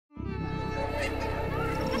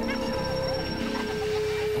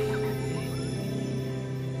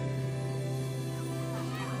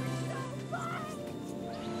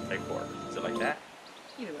like that?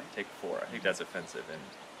 Either way. Take 4. I think that's offensive in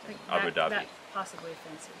Like Abu Dhabi. That possibly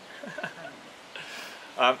offensive.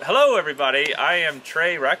 I don't know. Hello everybody, I am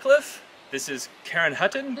Trey Ratcliffe. This is Karen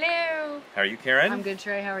Hutton. Hello. How are you, Karen? I'm good,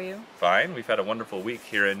 Trey. How are you? Fine. We've had a wonderful week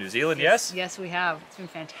here in New Zealand, yes? Yes, we have. It's been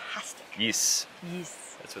fantastic. Yes.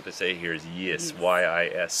 Yes. That's what they say here is yes, Yes.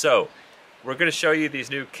 Y-I-S. So, we're going to show you these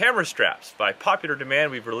new camera straps. By popular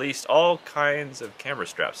demand, we've released all kinds of camera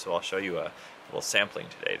straps. So I'll show you a little sampling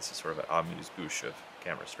today. This is sort of an amuse-bouche of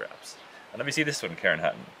camera straps. And let me see this one, Karen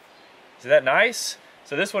Hutton. Isn't that nice?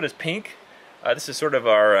 So this one is pink. This is sort of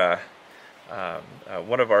our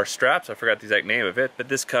one of our straps. I forgot the exact name of it, but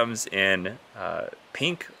this comes in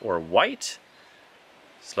pink or white.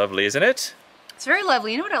 It's lovely, isn't it? It's very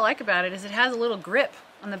lovely. You know what I like about it is it has a little grip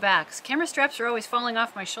on the back. Camera straps are always falling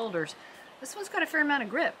off my shoulders. This one's got a fair amount of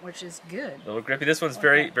grip, which is good. A little grippy. This one's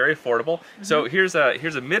very affordable. Mm-hmm. So here's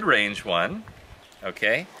a mid-range one.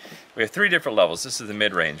 Okay, we have 3 different levels. This is the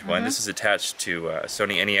mid-range one. This is attached to a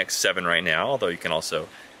Sony NEX7 right now, although you can also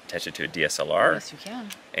attach it to a DSLR. Yes, you can.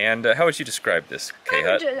 And how would you describe this,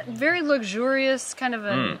 K-Hut? Very luxurious, kind of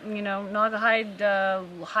a you know,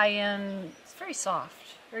 Naugahyde high-end. It's very soft,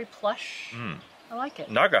 very plush. I like it.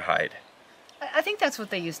 Naugahyde. I think that's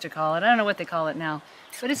what they used to call it. I don't know what they call it now,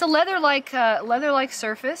 but it's a leather-like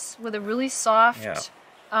surface with a really soft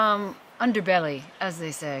underbelly, as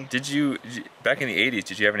they say. Did you back in the 80s?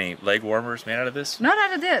 Did you have any leg warmers made out of this? Not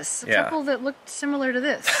out of this. A couple that looked similar to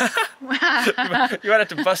this. You might have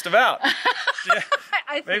to bust them out. Yeah,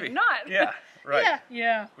 I think maybe not. Yeah, right.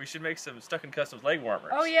 Yeah. We should make some Stuck in Customs leg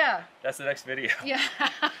warmers. Oh yeah. That's the next video. Yeah.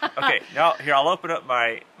 Okay, now here I'll open up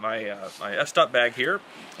my f-stop bag here.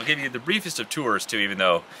 I'll give you the briefest of tours too, even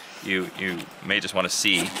though you may just want to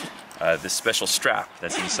see this special strap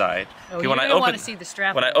that's inside. Oh, okay, you're gonna want to see the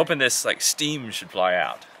strap. When I open this, like steam should fly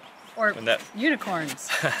out. Or unicorns.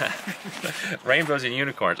 Rainbows and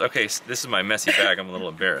unicorns. Okay, so this is my messy bag. I'm a little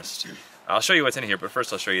embarrassed. I'll show you what's in here, but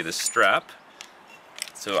first I'll show you this strap.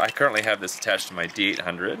 So I currently have this attached to my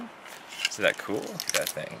D800. Isn't that cool? Look at that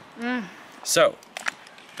thing. So,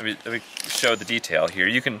 let me show the detail here.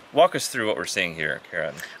 You can walk us through what we're seeing here,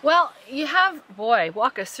 Karen. Well, you have,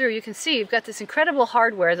 walk us through. You can see you've got this incredible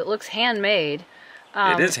hardware that looks handmade.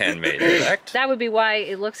 It is handmade, in fact. That would be why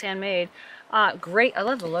it looks handmade. Great, I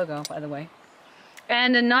love the logo, by the way.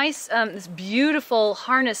 And a nice, this beautiful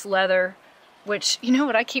harness leather, which, you know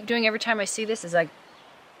what I keep doing every time I see this is I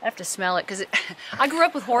have to smell it, because I grew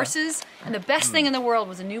up with horses, and the best thing in the world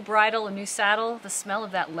was a new bridle, a new saddle, the smell of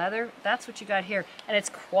that leather. That's what you got here. And it's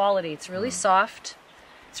quality. It's really soft.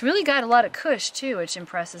 It's really got a lot of cush, too, which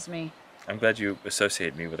impresses me. I'm glad you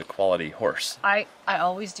associate me with a quality horse. I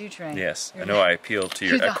always do, Trey. Yes, I know I appeal to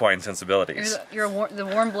your equine sensibilities. You're the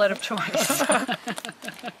warm blood of choice.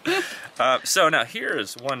 So now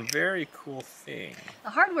here's one very cool thing.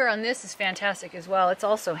 The hardware on this is fantastic as well. It's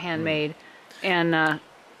also handmade, and I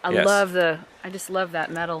just love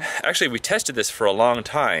that metal. Actually, we tested this for a long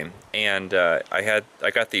time, and I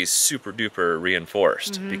got these super duper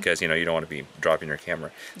reinforced because you don't want to be dropping your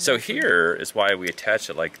camera. So here is why we attach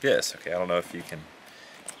it like this. Okay, I don't know if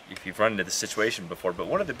you've run into this situation before, but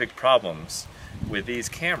one of the big problems with these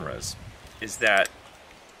cameras is that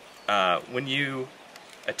when you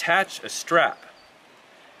attach a strap,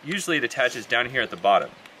 usually it attaches down here at the bottom.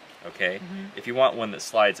 Okay, if you want one that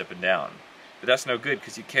slides up and down. But that's no good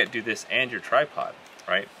because you can't do this and your tripod,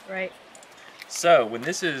 right? Right. So when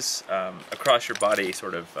this is across your body,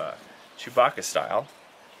 sort of Chewbacca style,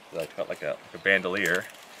 like a bandolier,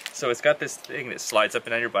 so it's got this thing that slides up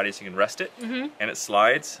and down your body so you can rest it, and it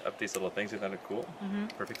slides up these little things. Isn't that cool?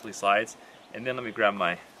 Perfectly slides. And then let me grab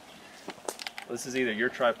my, this is either your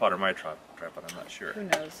tripod or my tripod, I'm not sure. Who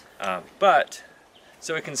knows? But,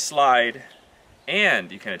 so it can slide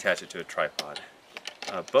and you can attach it to a tripod.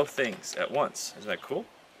 Both things at once. Isn't that cool?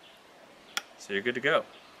 So you're good to go.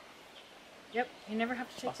 Yep, you never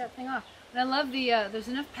have to take that thing off. And I love the, there's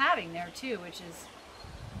enough padding there too, which is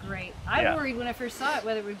great. I worried when I first saw it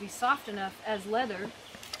whether it would be soft enough as leather,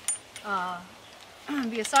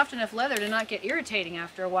 be a soft enough leather to not get irritating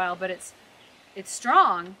after a while, but it's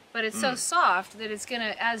strong, but it's so soft that it's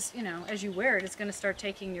gonna, as you wear it, it's gonna start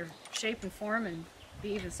taking your shape and form and be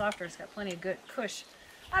even softer. It's got plenty of good cush.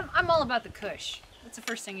 I'm all about the cush. That's the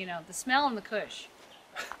first thing you know. The smell and the cush.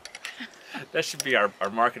 That should be our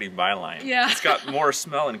marketing byline. Yeah. It's got more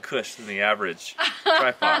smell and cush than the average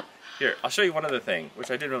tripod. Here, I'll show you one other thing,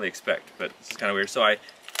 which I didn't really expect, but this is kind of weird. So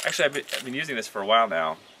I've been using this for a while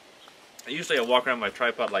now. Usually I walk around my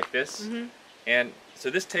tripod like this, and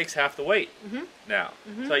so this takes half the weight now.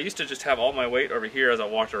 So I used to just have all my weight over here as I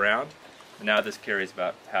walked around, And now this carries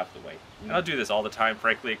about half the weight. And I'll do this all the time,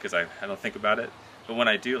 frankly, because I don't think about it. But when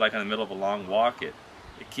I do, like in the middle of a long walk, it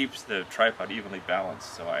keeps the tripod evenly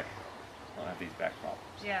balanced, so I don't have these back problems.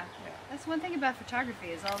 Yeah. That's one thing about photography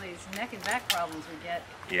is all these neck and back problems we get.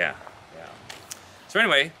 Yeah. So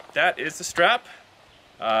anyway, that is the strap.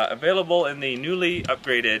 Available in the newly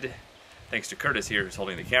upgraded, thanks to Curtis here who's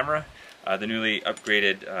holding the camera, the newly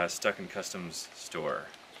upgraded Stuck in Customs store.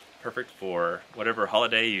 Perfect for whatever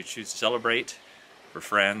holiday you choose to celebrate, for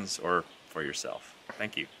friends, or for yourself.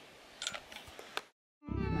 Thank you.